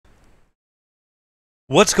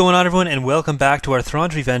What's going on, everyone, and welcome back to our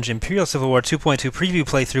Thrawn's Revenge Imperial Civil War 2.2 preview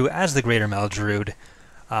playthrough as the Greater Maldrood.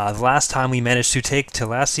 The last time we managed to take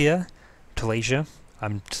Talasia,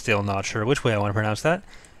 I'm still not sure which way I want to pronounce that,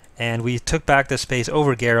 and we took back the space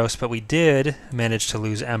over Garros, but we did manage to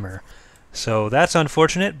lose Emmer. So that's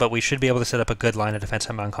unfortunate, but we should be able to set up a good line of defense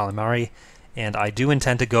at Mount Calamari, and I do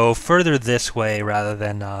intend to go further this way rather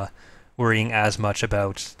than worrying as much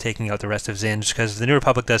about taking out the rest of Zsinj, because the New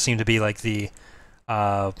Republic does seem to be like the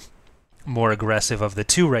more aggressive of the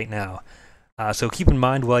two right now. So keep in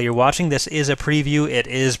mind, while you're watching, this is a preview, it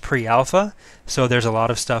is pre-alpha, so there's a lot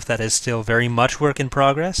of stuff that is still very much work in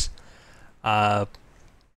progress,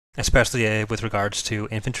 especially with regards to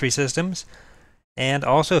infantry systems. And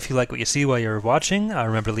also, if you like what you see while you're watching,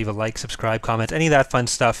 remember to leave a like, subscribe, comment, any of that fun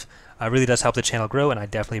stuff. Really does help the channel grow, and I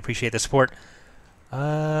definitely appreciate the support.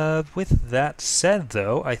 With that said,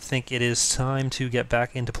 though, I think it is time to get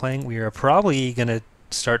back into playing. We are probably going to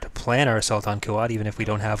start to plan our assault on Kuat, even if we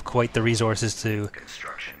don't have quite the resources to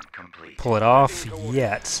pull it off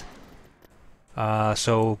yet.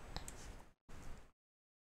 So,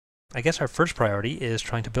 I guess our first priority is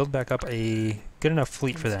trying to build back up a good enough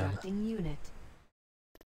fleet for them.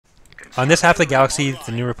 On this half of the galaxy,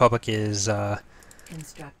 the New Republic is probably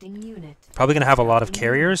going to have a lot of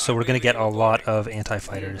carriers, so we're going to get a lot of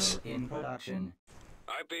anti-fighters.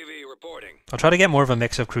 IPV reporting. I'll try to get more of a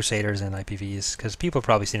mix of Crusaders and IPVs, because people have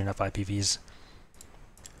probably seen enough IPVs.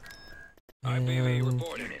 IPV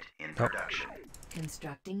reporting. Unit in production.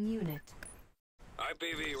 Constructing unit.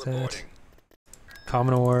 IPV reporting.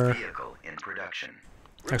 Commodore. Vehicle in production.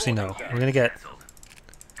 Actually, no. We're going to get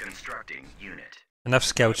Constructing unit. enough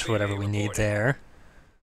scouts for whatever we need there.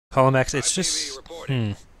 Column X, it's just...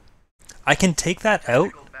 I can take that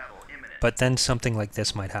out, but then something like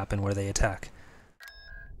this might happen where they attack.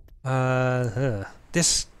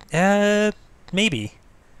 Maybe.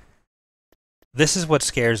 This is what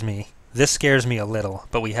scares me. This scares me a little,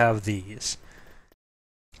 but we have these.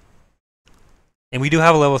 And we do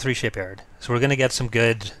have a level 3 shipyard, so we're going to get some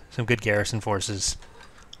good garrison forces.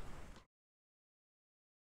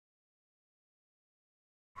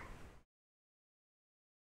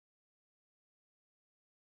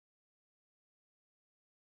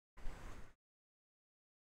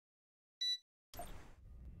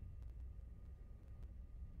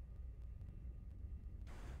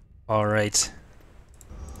 All right.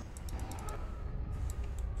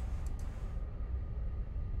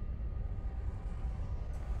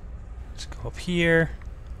 Let's go up here.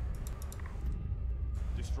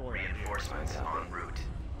 Reinforcements en route.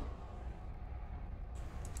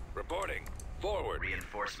 Reporting. Forward.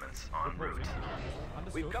 Reinforcements en route.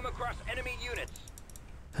 We've come across enemy units.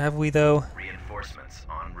 Have we, though? Reinforcements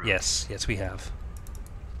en route. Yes, we have.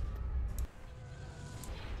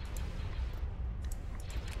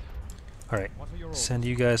 Alright, send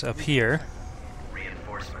you guys up here.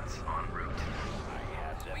 Reinforcements en route.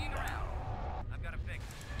 I've got a fix.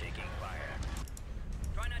 Taking fire.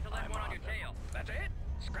 Try not to let one on your tail. That's it.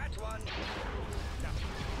 Scratch one.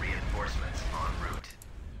 Reinforcements en route.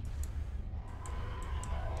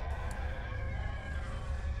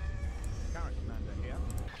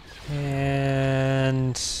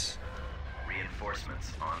 And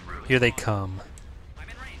Reinforcements en route. here they come. I'm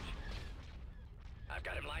in range. I've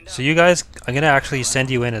got him lined up. So you guys, I'm going to actually send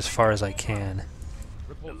you in as far as I can.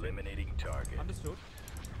 Eliminating target.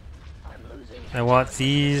 I want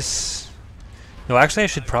these... No, actually I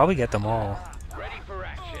should probably get them all. Ready for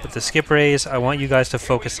action. But the skip rays, I want you guys to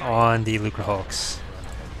focus on the Lucre Hulks.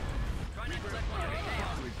 Intercept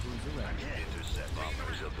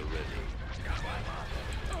bombers of the ready.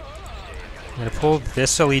 I'm going to pull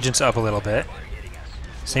this allegiance up a little bit.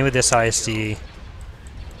 Same with this ISD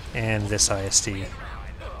and this ISD.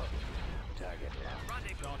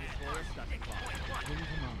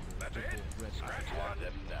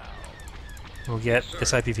 We'll get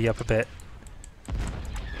this IPV up a bit.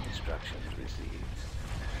 Instructions received.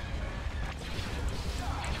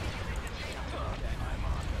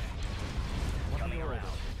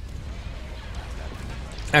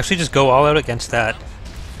 Actually, just go all out against that.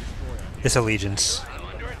 This allegiance. I'm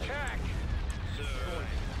under attack.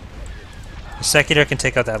 The Secular can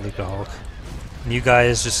take out that Lucre Hulk. And you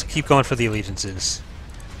guys just keep going for the allegiances.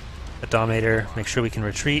 The Dominator, make sure we can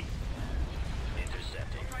retreat.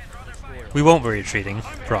 We won't be retreating,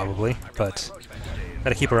 probably, but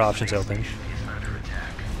gotta keep our options open.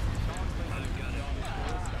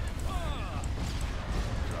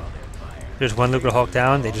 There's one Lucre Hulk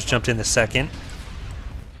down, they just jumped in the second.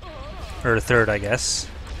 Or the third, I guess.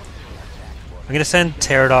 I'm gonna send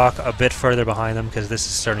Pterodok a bit further behind them because this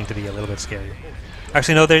is starting to be a little bit scary.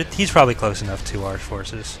 Actually, no, he's probably close enough to our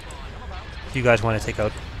forces. If you guys want to take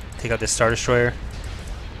out this Star Destroyer.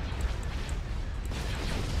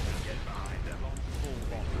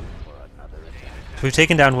 So we've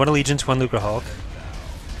taken down one Allegiance, one Lucrehulk.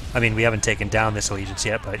 I mean, we haven't taken down this Allegiance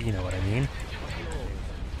yet, but you know what I mean.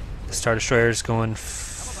 The Star Destroyer's going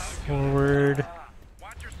forward.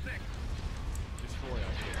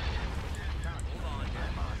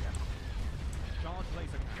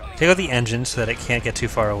 Take out the engine so that it can't get too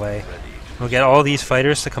far away. We'll get all these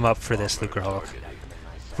fighters to come up for this Lucrehulk.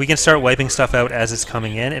 If we can start wiping stuff out as it's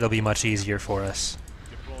coming in, it'll be much easier for us.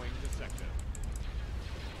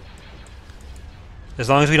 As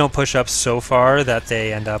long as we don't push up so far that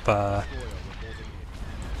they end up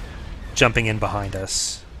jumping in behind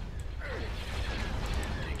us.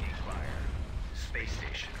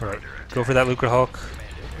 Alright, go for that Lucrehulk.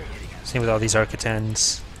 Same with all these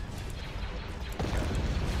Architens.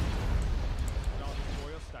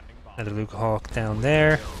 Another Lucrehulk down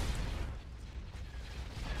there.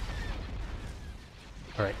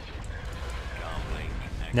 Alright.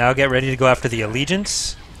 Now get ready to go after the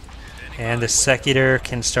Allegiance. And the Secutor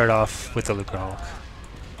can start off with the Lucrehulk.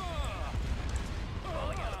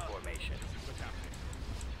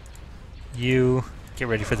 You get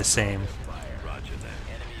ready for the same.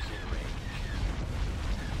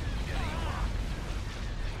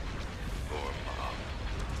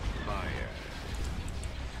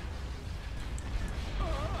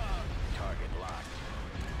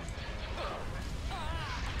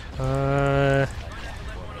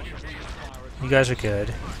 You guys are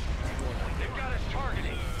good.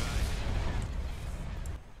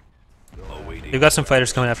 We've got some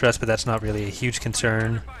fighters coming after us, but that's not really a huge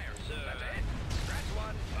concern.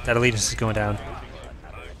 That Allegiance is going down.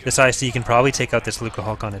 This IC can probably take out this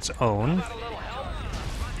Lucrehulk on its own.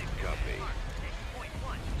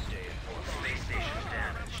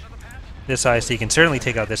 This IC can certainly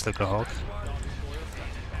take out this Lucrehulk.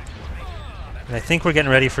 And I think we're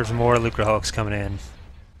getting ready for some more Lucrehulks coming in.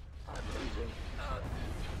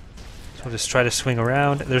 So we'll just try to swing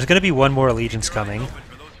around. There's going to be one more Allegiance coming,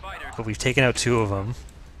 but we've taken out two of them.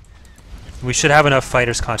 We should have enough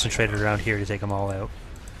fighters concentrated around here to take them all out.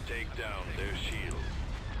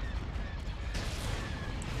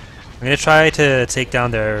 I'm going to try to take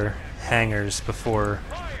down their hangars before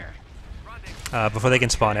they can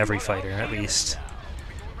spawn every fighter, at least.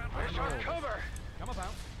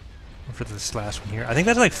 For this last one here. I think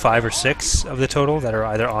that's like 5 or 6 of the total that are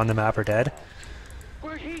either on the map or dead.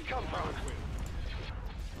 Where'd he come from?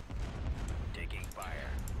 Taking fire.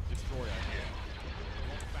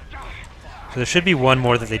 So there should be one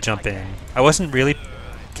more that they jump in. I wasn't really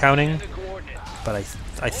counting, but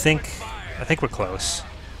I think we're close.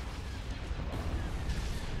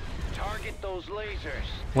 Target those lasers.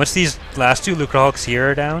 Once these last two Lucrehulks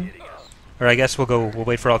here are down, or I guess we'll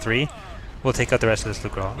wait for all three. We'll take out the rest of this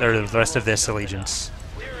Lucrehulk, or the rest of this Allegiance.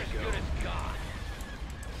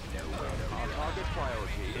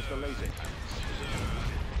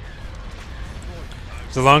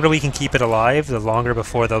 The longer we can keep it alive, the longer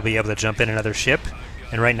before they'll be able to jump in another ship.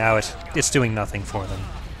 And right now it's doing nothing for them.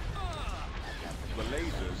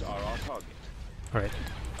 Alright.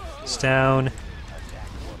 It's down.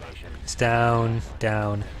 It's down.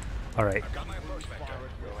 Down. Alright.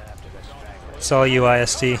 It's all you,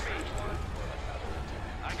 IST.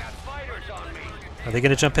 Are they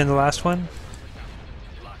going to jump in the last one?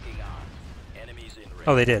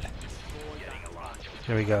 Oh, they did.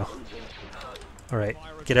 There we go. Alright,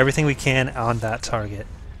 get everything we can on that target.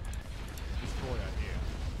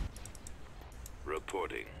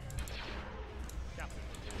 Reporting.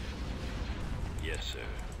 Yes, sir.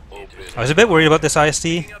 Open. I was a bit worried about this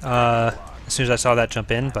ISD as soon as I saw that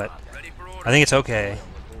jump in, but I think it's okay.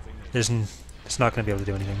 It's not going to be able to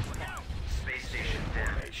do anything. Space station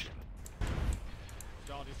damaged.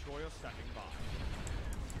 Star Destroyer standing by.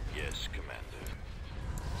 Yes, Commander.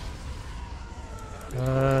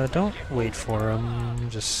 Don't wait for him.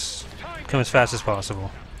 Just come as fast as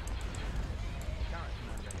possible.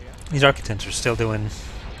 These Architens are still doing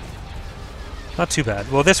not too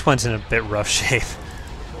bad. Well, this one's in a bit rough shape.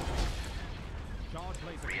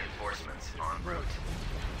 Reinforcements en route.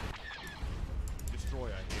 Destroyer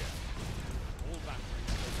here. All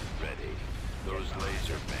batteries ready. Those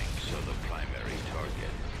laser banks are the primary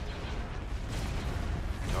target.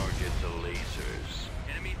 Target the lasers.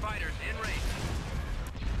 Enemy fighters in range.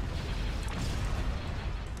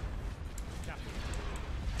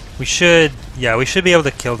 We should be able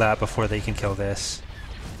to kill that before they can kill this.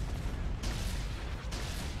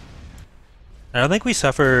 I don't think we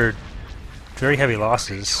suffered very heavy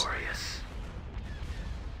losses. Victorious.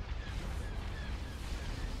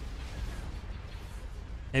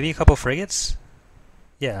 Maybe a couple frigates?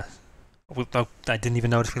 Yeah. Oh, I didn't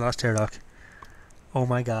even notice we lost Terradoc. Oh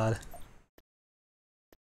my god.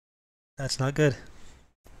 That's not good.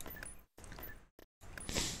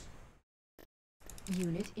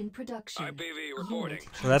 Unit in production. IPV reporting.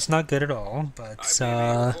 Unit So that's not good at all, but,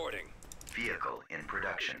 IPV reporting. Vehicle in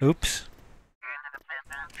production. oops.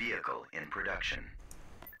 Vehicle in production.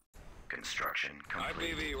 Construction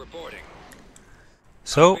complete. IPV reporting.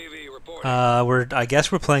 So, IPV reporting. I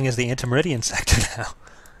guess we're playing as the Anti-Meridian sector now.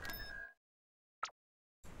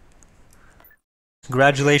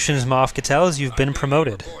 Congratulations, Moff Cattels, you've been IPV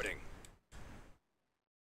promoted. reporting.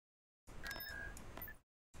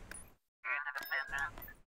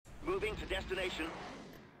 Moving to destination.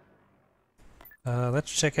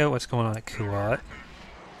 Let's check out what's going on at Kuat.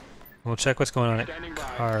 We'll check what's going on at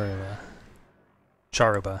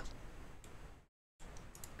Charuba.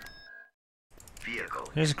 Vehicle.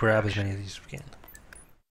 Just in grab as production. many of these as we can.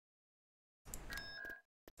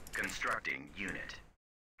 Constructing unit.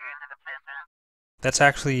 That's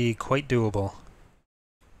actually quite doable.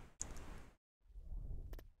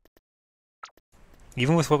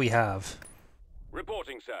 Even with what we have.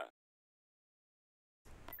 Reporting, sir.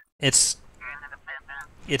 It's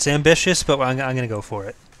ambitious, but I'm gonna go for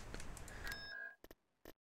it.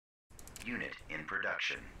 Unit in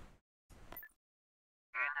production.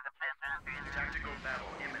 Tactical battle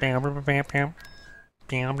imminent. Bam, bam, bam,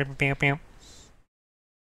 bam, bam, bam, bam.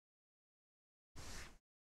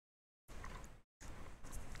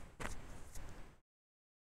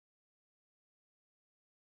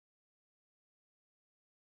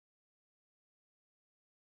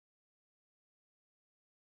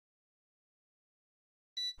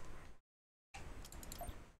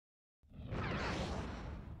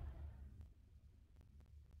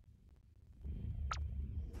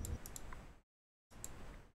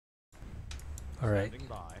 Alright,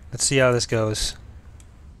 let's see how this goes.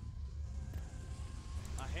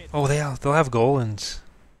 Oh, they'll have Golans.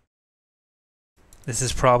 This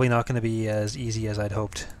is probably not going to be as easy as I'd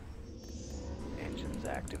hoped. Engines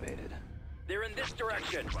activated. They're in this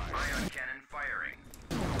direction. Ion cannon firing.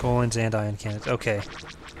 Golans and ion cannons. Okay.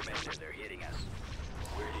 Commander, they're hitting us.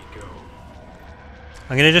 Where'd he go?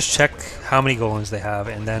 I'm going to just check how many Golans they have,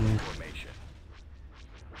 and then... Formation.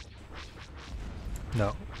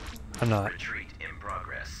 No, I'm not. Retreat in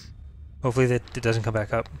progress. Hopefully that it doesn't come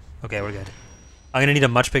back up. Okay, we're good. I'm going to need a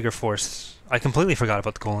much bigger force. I completely forgot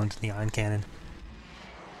about the Golans and the ion cannon.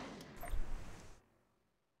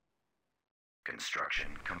 Construction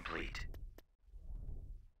complete.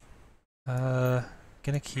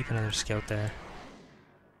 Gonna keep another scout there.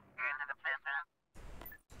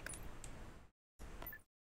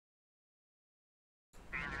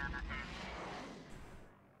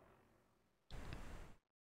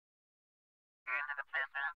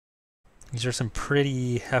 These are some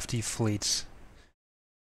pretty hefty fleets.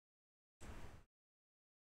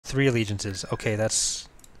 3 allegiances. Okay, that's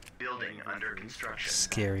Building under construction.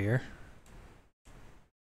 scarier.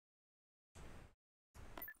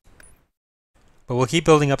 But we'll keep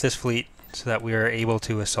building up this fleet so that we are able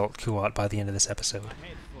to assault Kuat by the end of this episode.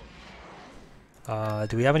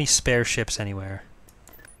 Do we have any spare ships anywhere?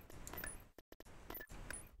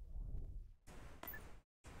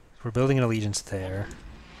 We're building an allegiance there.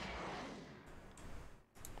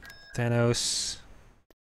 Thanos.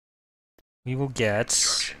 We will get...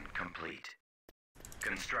 Construction complete.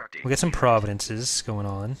 Constructing. We'll get some unit. Providences going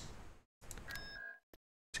on.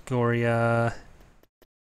 Goria.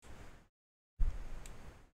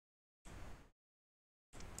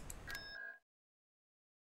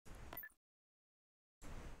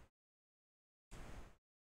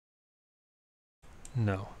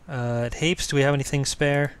 No. At Hapes, do we have anything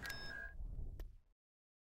spare?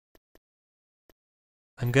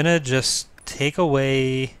 I'm gonna just take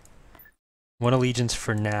away one allegiance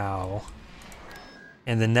for now.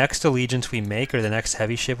 And the next allegiance we make, or the next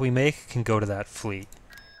heavy ship we make, can go to that fleet.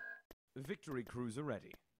 Victory cruiser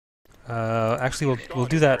ready. Actually, we'll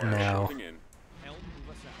do that now. Shipping in. Helm move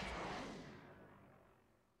us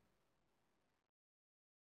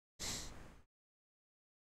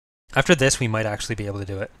out. After this, we might actually be able to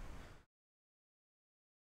do it.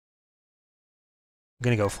 I'm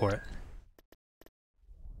gonna go for it.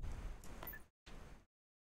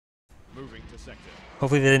 Moving to sector.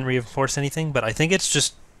 Hopefully they didn't reinforce anything, but I think it's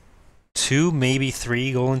just 2, maybe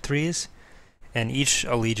 3 Golden 3s, and each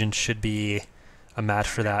allegiance should be a match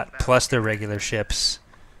for that, plus their regular ships.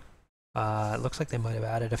 It looks like they might have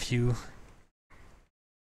added a few.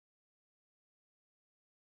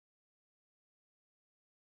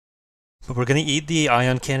 But we're gonna eat the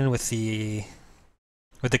ion cannon with the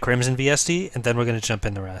with the Crimson VSD, and then we're going to jump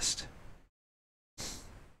in the rest.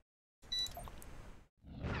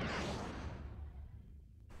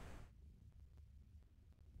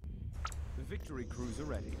 The victory cruiser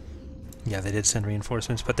ready. Yeah, they did send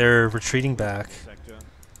reinforcements, but they're retreating back. Sector.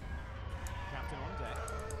 Captain on deck.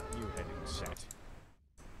 New heading set.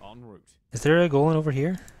 En route. Is there a Golan over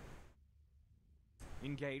here?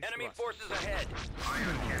 Engage Enemy thrusters. forces ahead.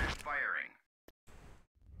 Ion cannon firing.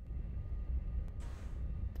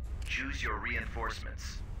 Choose your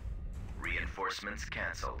reinforcements. Reinforcements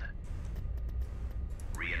cancelled.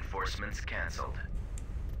 Reinforcements cancelled.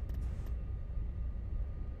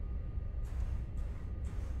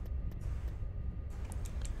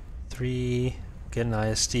 Three. Get an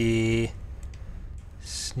ISD.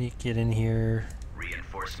 Sneak it in here.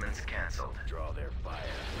 Reinforcements cancelled. Draw their fire.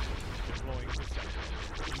 Deploying to sector.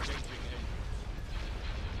 Engaging engines.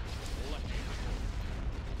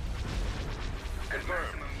 At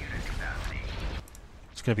maximum unit capacity.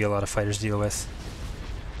 It's going to be a lot of fighters to deal with.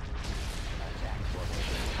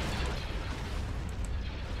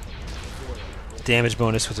 Damage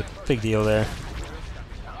bonus was a big deal there.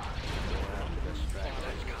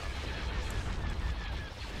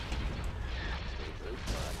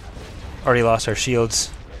 Already lost our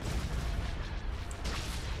shields.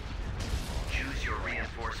 Choose your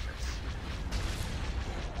reinforcements.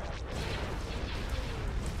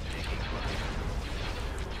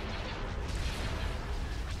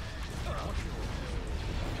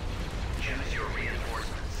 Choose your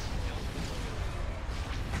reinforcements.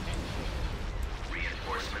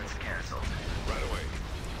 Reinforcements cancelled. Right away.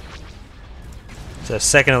 So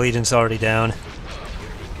second allegiance already down.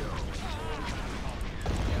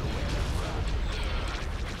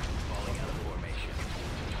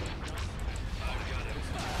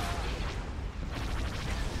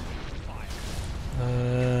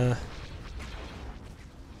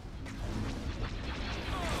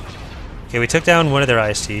 Okay, we took down one of their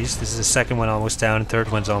ISTs. This is the second one almost down, third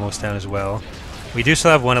one's almost down as well. We do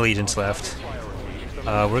still have one allegiance left.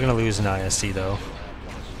 We're going to lose an IST though.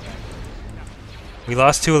 We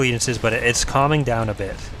lost two allegiances, but it's calming down a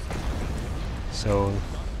bit. So,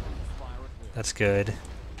 that's good.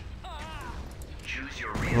 Choose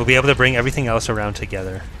your We'll be able to bring everything else around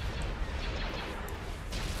together.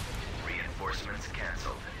 reinforcements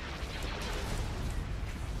cancelled.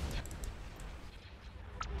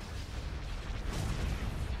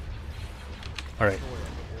 Alright.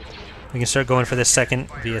 We can start going for this second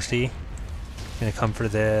VSD. Gonna come for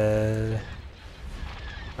the...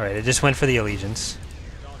 Alright, it just went for the allegiance.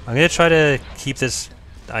 I'm gonna try to keep this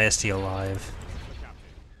ISD alive.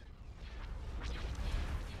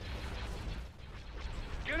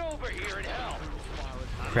 Get over here and help.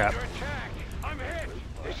 Crap. Attack. I'm hit.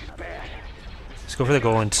 This is bad. Let's go for the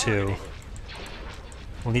goal in 2.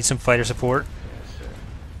 We'll need some fighter support.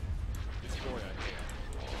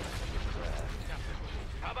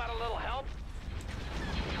 How about a little help?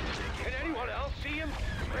 Can anyone else see him?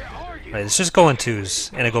 Where are you? Alright, it's just goal in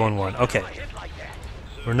 2s and a goal in 1. Okay. Hit like that.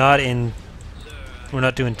 We're not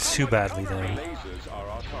doing too badly then. Lasers are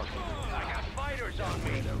our target. I got fighters on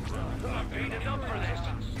me. I'm painted up for this.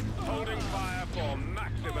 Holding fire for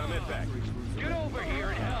maximum effect. Get over here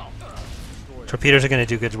and help. Torpedoes are gonna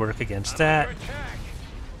do good work against that. Attack.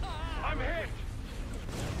 I'm hit.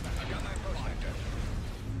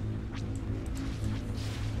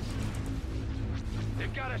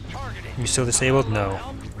 They've got us targeted. You still disabled? No.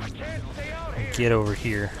 I can't stay out here. Get over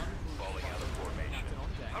here.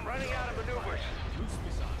 I'm running out of maneuvers.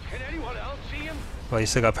 Can anyone else see him? Well, you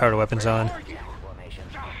still got power to weapons on. Are you?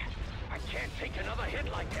 I can't take another hit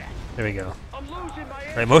like that. There we go. I'm losing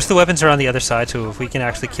my Right, most of the weapons are on the other side, so if we can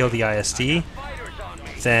actually kill the ISD, fighters on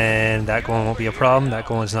me. then that goal won't be a problem. That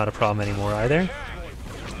goal is not a problem anymore either.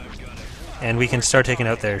 And we can start taking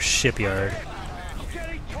out their shipyard.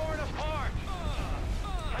 Getting torn apart.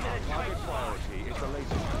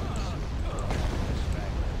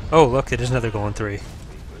 Oh, look, there's another goal in 3.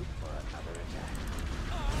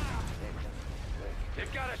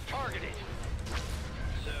 They've got us targeted.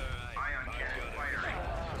 Ion cannon firing.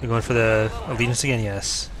 You're going for the allegiance again?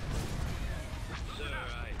 Yes.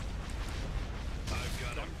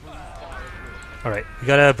 Alright, we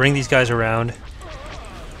gotta bring these guys around.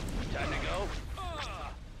 Time to go.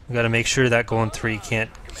 We gotta make sure that goal in 3 can't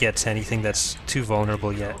get to anything that's too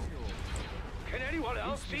vulnerable yet. Can anyone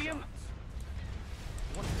else see him?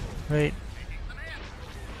 Right.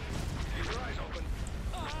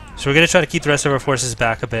 So we're gonna try to keep the rest of our forces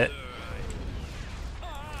back a bit.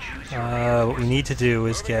 What we need to do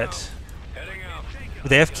is get... Heading out. Do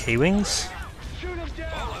they have K-Wings? Shoot him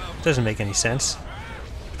down. Doesn't make any sense.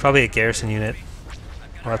 Probably a garrison unit.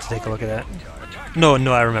 We'll have to take a look at that. No,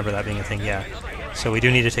 I remember that being a thing, yeah. So we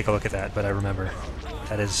do need to take a look at that, but I remember.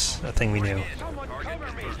 That is a thing we knew.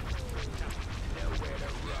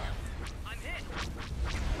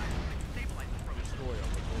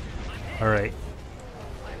 Alright.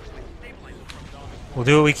 We'll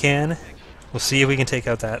do what we can. We'll see if we can take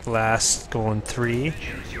out that last goal in 3.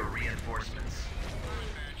 Choose your reinforcements.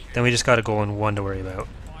 Then we just got a goal in 1 to worry about.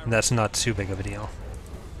 And that's not too big of a deal.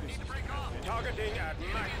 Targeting at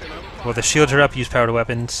maximum. Well, the shields are up, use powered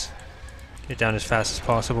weapons. Get down as fast as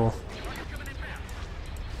possible.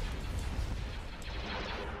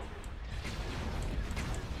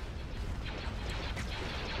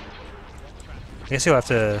 I guess you'll have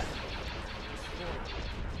to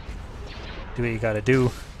do what you gotta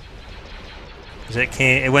do. 'Cause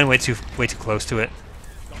it went way too close to it.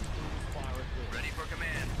 Ready for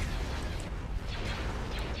command.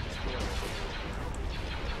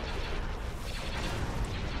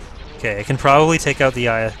 Okay, it can probably take out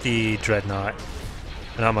the dreadnought.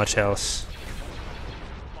 But not much else.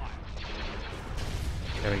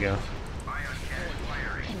 There we go. Ion cannon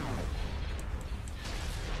firing.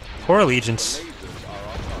 Poor Allegiance.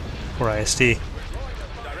 Poor IST.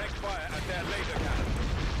 Direct fire at their laser cannon.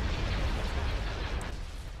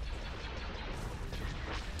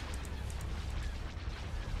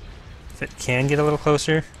 If it can get a little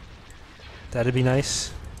closer, that'd be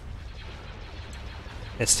nice.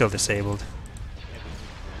 It's still disabled.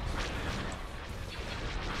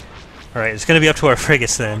 Alright, it's gonna be up to our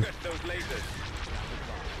frigates then. Target those lasers.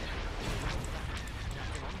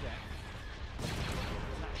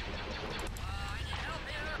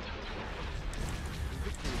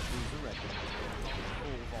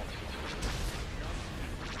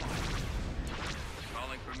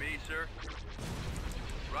 Calling for me, sir.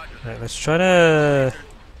 Roger. Alright, let's try to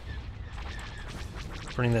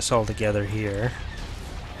bring this all together here.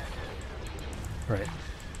 Right.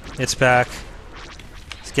 It's back.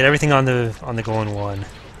 Let's get everything on the goal in 1.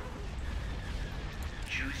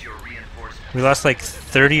 Choose your reinforcements. We lost like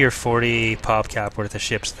 30 or 40 pop cap worth of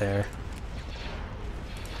ships there.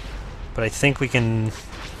 But I think we can...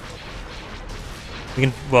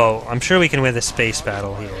 Well, I'm sure we can win the space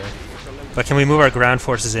battle here. But can we move our ground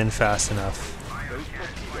forces in fast enough? Those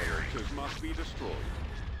torpedoes must be destroyed.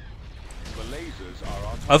 The lasers are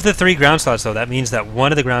our Of the 3 ground slots, though, that means that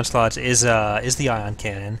one of the ground slots is the ion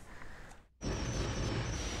cannon.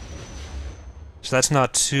 So that's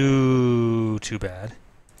not too bad.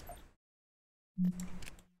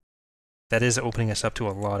 That is opening us up to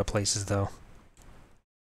a lot of places, though.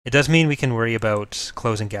 It does mean we can worry about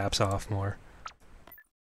closing gaps off more.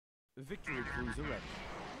 Victory cruiser ready.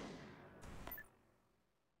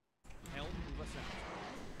 Helm move us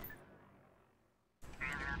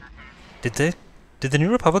out. Did the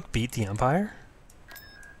New Republic beat the Empire?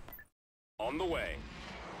 on the way.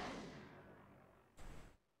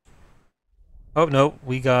 Oh no,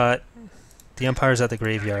 we got the Empire's at the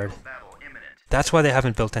graveyard. Battle imminent. That's why they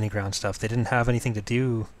haven't built any ground stuff. They didn't have anything to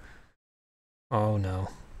do. Oh no.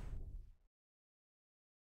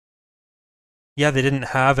 Yeah, they didn't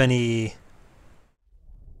have any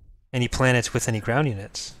planets with any ground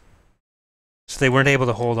units. So they weren't able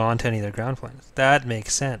to hold on to any of their ground planets. That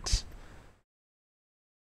makes sense.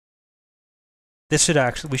 We should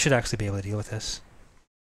actually be able to deal with this.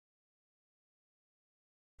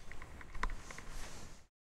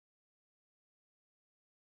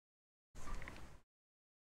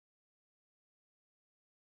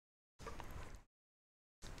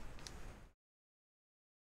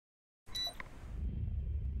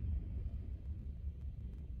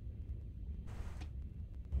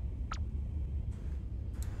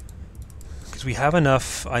 Because we have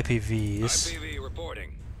enough IPVs. IPV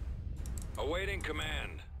reporting. Awaiting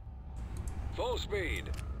command. Full speed.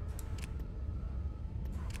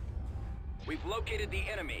 We've located the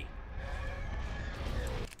enemy.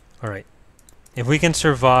 Alright. If we can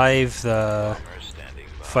survive the Bomber standing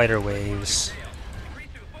by. fighter waves,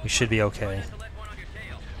 we should be okay.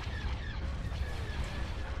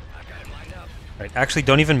 Right, actually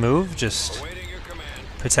don't even move, just Awaiting your command.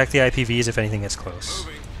 protect the IPVs if anything gets close.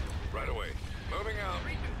 Moving. Right away. Moving out.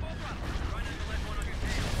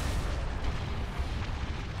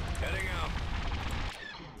 Heading out.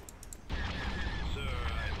 Sir,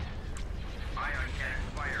 Ion cannon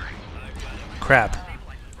firing. Crap.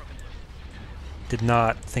 Did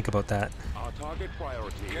not think about that. our target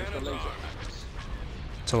priority is the laser.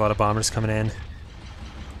 It's a lot of bombers coming in.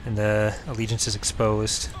 And the Allegiance is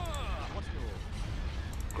exposed.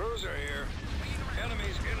 Cruiser here.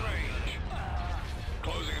 Enemies in range.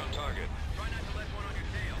 Closing on target.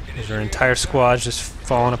 There's our entire squad just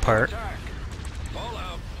falling apart. Attack. Fall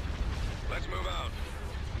out.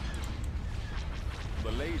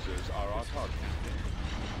 lasers are our target.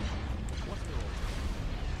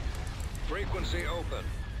 Frequency open.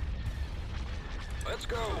 Let's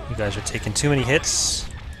go. You guys are taking too many hits.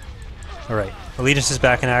 Alright, Allegiance is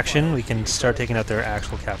back in action. We can start taking out their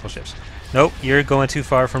actual capital ships. Nope, you're going too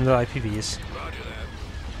far from the IPVs. Roger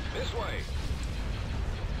that. This way.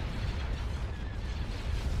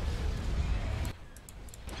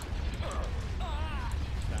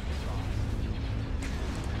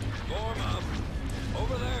 Form up.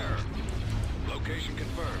 Over there. Location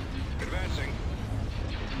confirmed. Advancing.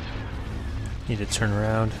 Need to turn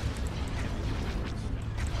around.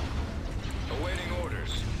 Awaiting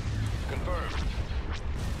orders. Confirmed.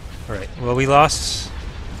 Alright, well we lost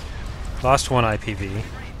one IPV,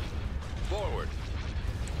 Forward.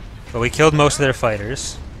 but we killed most of their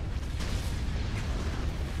fighters.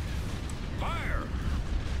 Fire.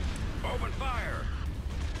 Open fire.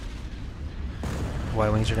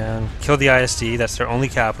 Y-wings are down. Killed the ISD, that's their only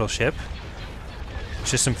capital ship.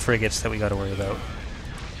 It's just some frigates that we gotta worry about.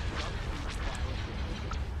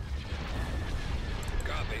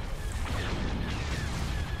 Copy.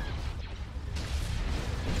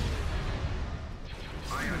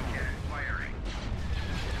 Ion cannon firing.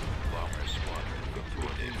 Bomber squadron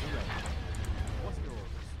reporting.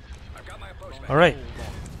 I've got my approach map. Alright.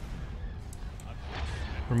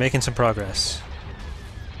 We're making some progress.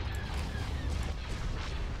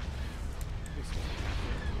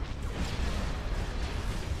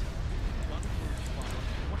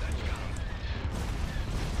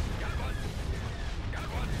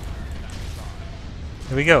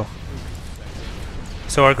 There we go.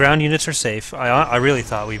 So our ground units are safe. I really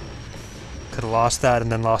thought we could have lost that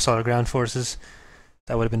and then lost all our ground forces.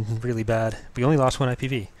 That would have been really bad. We only lost one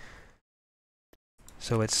IPV.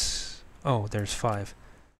 So it's... oh, there's 5.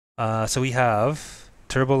 So we have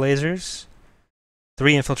turbo lasers,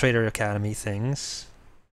 3 infiltrator academy things,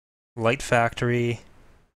 light factory.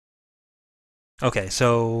 Okay,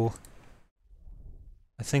 so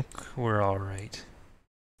I think we're all right.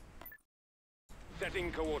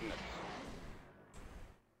 Setting coordinates.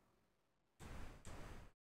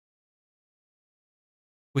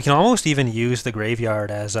 We can almost even use the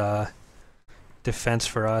graveyard as a defense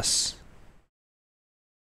for us.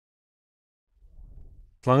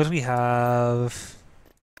 As long as we have...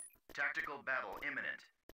 Tactical battle imminent.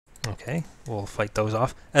 okay, we'll fight those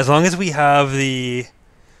off. As long as we have the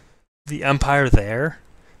Empire there,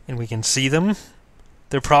 and we can see them,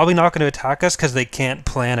 they're probably not going to attack us because they can't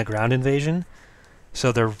plan a ground invasion.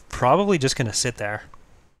 So they're probably just going to sit there.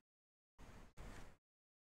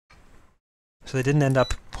 So they didn't end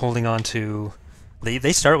up holding on to...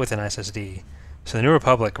 They start with an SSD. So the New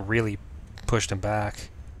Republic really pushed them back.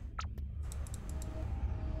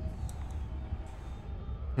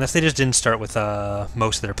 Unless they just didn't start with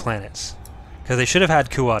most of their planets. Because they should have had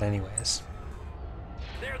Kuat anyways.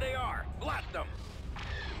 There they are. Blast them.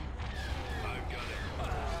 I've got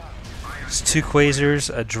it. It's 2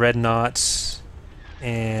 quasars, a dreadnought,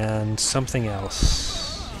 and something else.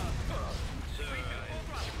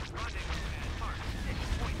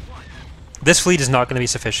 This fleet is not going to be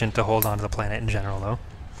sufficient to hold on to the planet in general, though.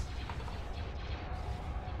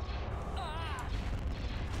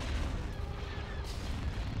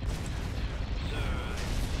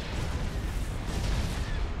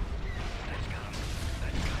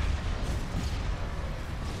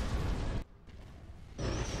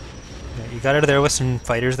 Yeah, you got out of there with some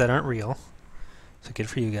fighters that aren't real. So good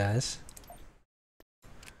for you guys.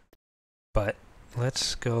 But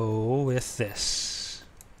let's go with this.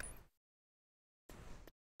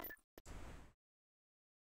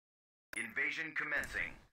 Invasion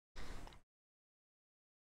commencing.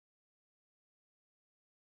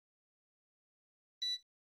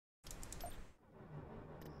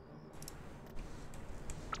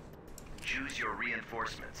 Choose your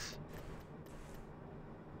reinforcements.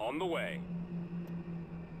 On the way.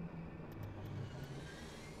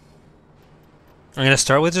 I'm going to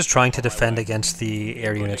start with just trying to defend against the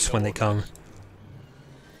air units when they come.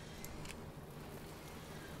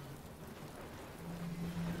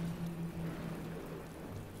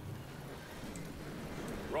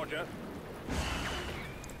 Roger.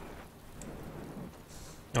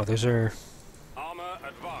 Oh, those are... Armor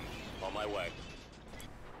advance. On my way.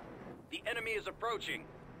 The enemy is approaching.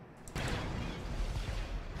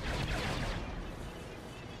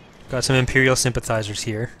 got some Imperial sympathizers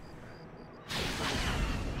here.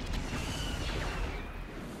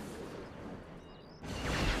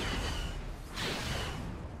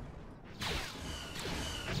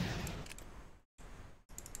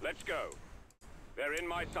 Let's go. They're in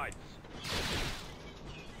my sights.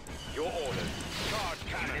 Your orders. Charge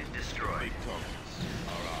cannon. Unit destroyed. Big targets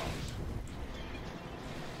are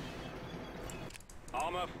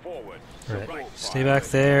Armor forward. Alright, stay back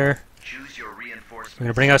there. Choose your reinforcements. I'm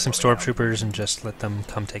gonna bring out some stormtroopers and just let them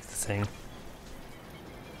come take the thing.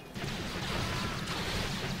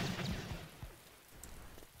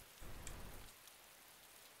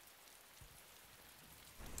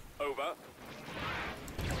 Over.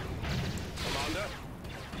 Commander.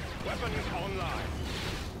 Weapons online.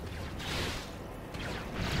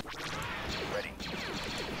 Ready.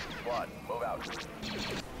 Squad, move out.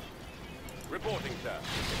 Reporting, sir.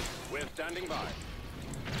 We're standing by.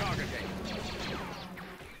 Targeting.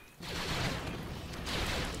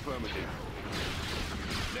 Affirmative.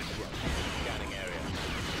 Let's work. Scanning area.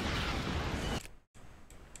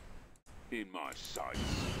 In my sight.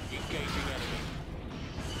 Engaging enemy.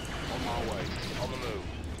 On my way. On the move.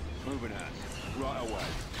 Moving out. Right away.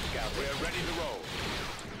 Scout, we're ready to roll.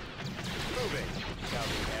 Moving.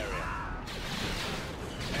 Scouting area.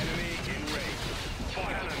 Enemy in range.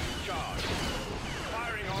 Cannon charge.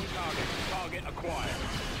 Firing on target. Target acquired.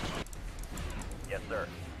 Yes, sir.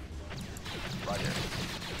 Roger.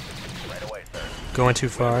 Right away, sir. Going too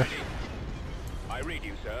far. I read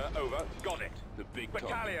you, sir. Over. Got it. The big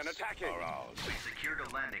battalion attacking. Are ours. We secured a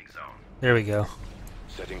landing zone. There we go.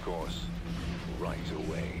 Setting course. Right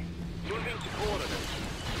away. Moving to coordinates.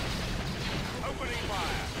 Opening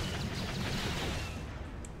fire.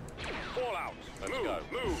 Fall out. Let's go.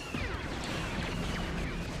 Move.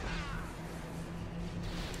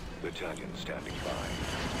 Battalion standing by.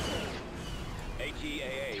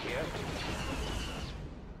 ATAA here.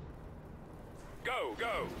 Go,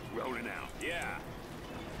 go. Rolling out. Yeah.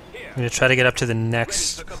 Here. I'm gonna try to get up to the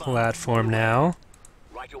next platform now.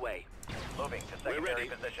 Right away. Moving to We're secondary ready.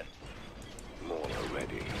 position. Mauler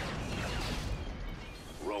ready.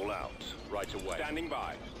 Roll out. Right away. Standing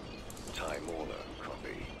by. Time Mauler,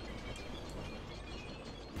 copy.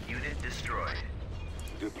 Unit destroyed.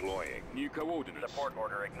 Deploying. New coordinates. Support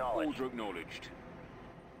order acknowledged. Order acknowledged.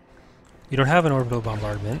 You don't have an orbital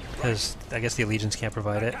bombardment, because I guess the Allegiance can't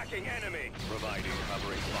provide it. Attacking enemy. Providing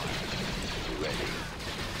covering fire. Ready.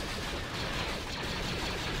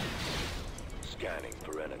 Scanning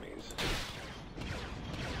for enemies.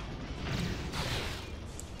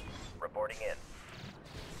 Reporting in.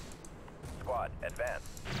 Squad, advance.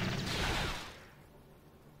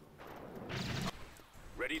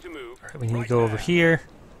 Ready to move. Alright, we need to go over here.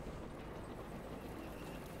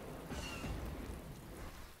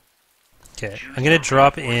 Okay, I'm gonna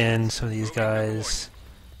drop in some of these guys.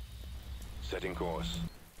 Setting course.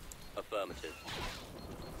 Affirmative.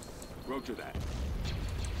 Roger that.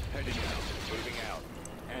 Heading out. Moving out.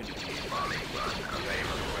 Enemy.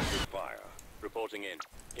 Fire. Reporting in.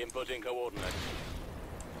 Inputting coordinates.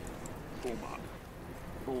 Form up.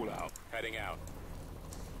 Fall out. Heading out.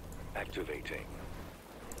 Activating.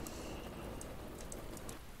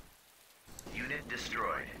 Unit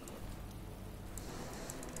destroyed.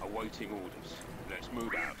 Awaiting orders. Let's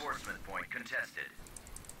move out. Reinforcement point contested.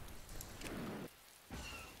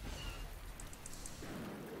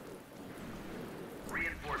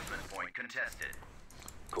 Reinforcement point contested.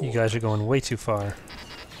 You guys are going way too far.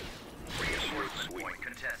 Reinforcement point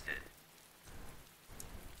contested.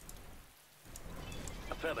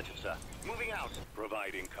 Affirmative, sir. Moving out.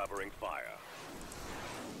 Providing covering fire.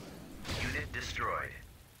 Unit destroyed.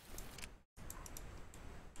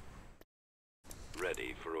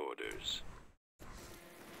 Ready for orders.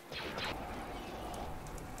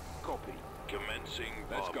 Copy. Commencing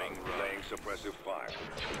bombing. Laying suppressive fire.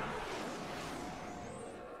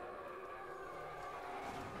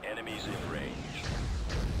 Enemies in range.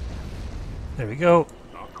 There we go.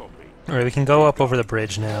 Our copy. Alright, we can go up over the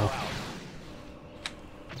bridge now.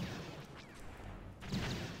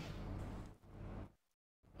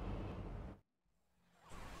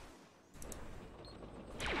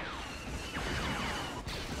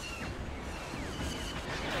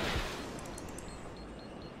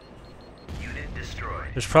 Unit destroyed.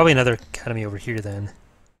 There's probably another academy over here then.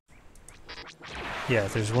 Yeah,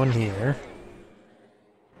 there's one here.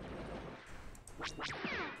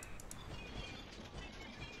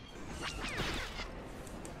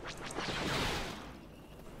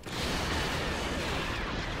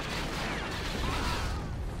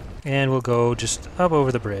 And we'll go just up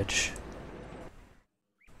over the bridge.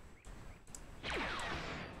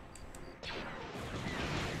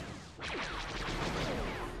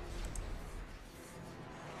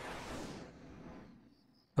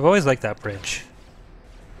 I've always liked that bridge.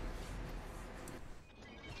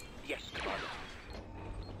 Yes, Commander.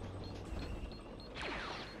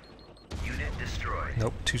 Unit destroyed.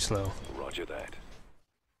 Nope, too slow. Roger that.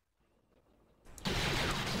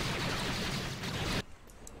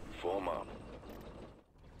 Form up.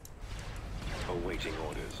 Awaiting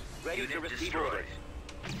orders. Ready to Unit receive destroyed. orders.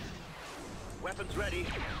 Weapons ready.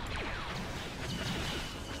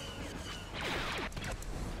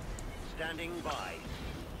 Standing by.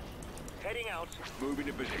 Heading out. Moving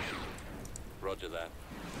to position. Roger that.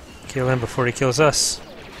 Kill him before he kills us.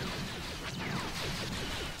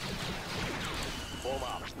 Form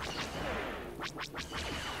up.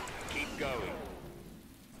 Keep going.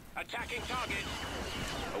 Attacking target.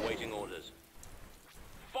 Awaiting orders.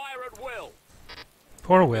 Fire at will.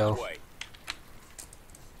 Poor This Will. way.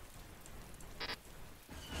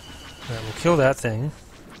 Alright, we'll kill that thing.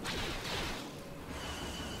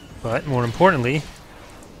 But, more importantly,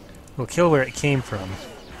 we'll kill where it came from.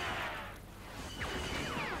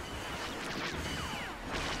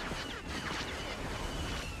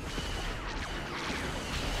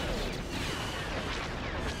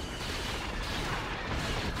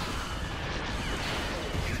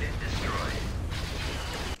 Unit destroyed.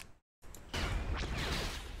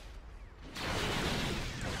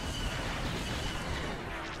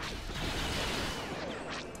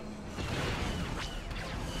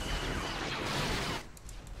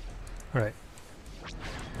 Alright.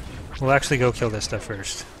 We'll actually go kill this stuff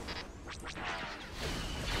first.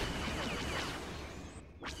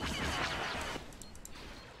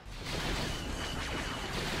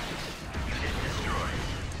 Unit destroyed.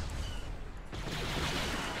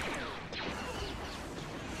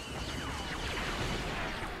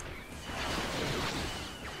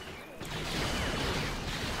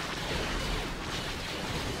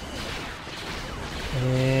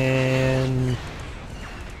 And...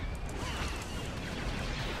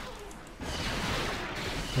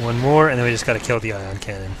 one more, and then we just gotta kill the ion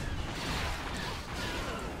cannon.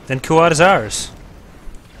 Then Kuat is ours.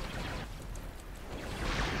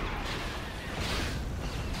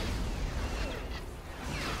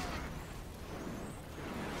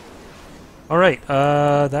 Alright,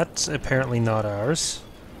 that's apparently not ours.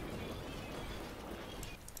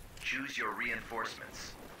 Choose your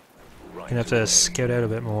reinforcements. Gonna have to scout out a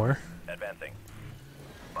bit more. Advancing.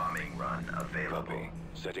 Bombing run available. Copy.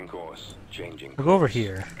 Setting course. Changing. We'll go over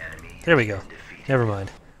here. Enemy There we go. has been defeated. Never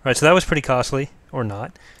mind. Alright, so that was pretty costly. Or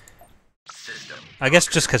not. System. I guess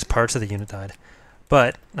just because parts of the unit died.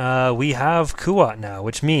 But we have Kuat now,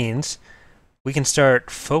 which means we can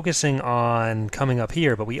start focusing on coming up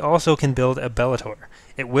here, but we also can build a Bellator.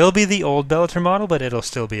 It will be the old Bellator model, but it'll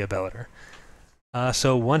still be a Bellator.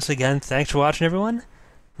 So once again, thanks for watching, everyone.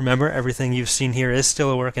 Remember, everything you've seen here is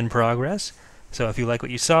still a work in progress. So if you like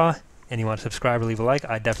what you saw, and you want to subscribe or leave a like,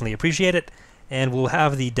 I'd definitely appreciate it. And we'll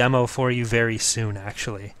have the demo for you very soon,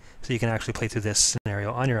 actually. So you can actually play through this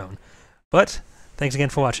scenario on your own. But, thanks again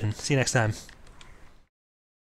for watching. See you next time.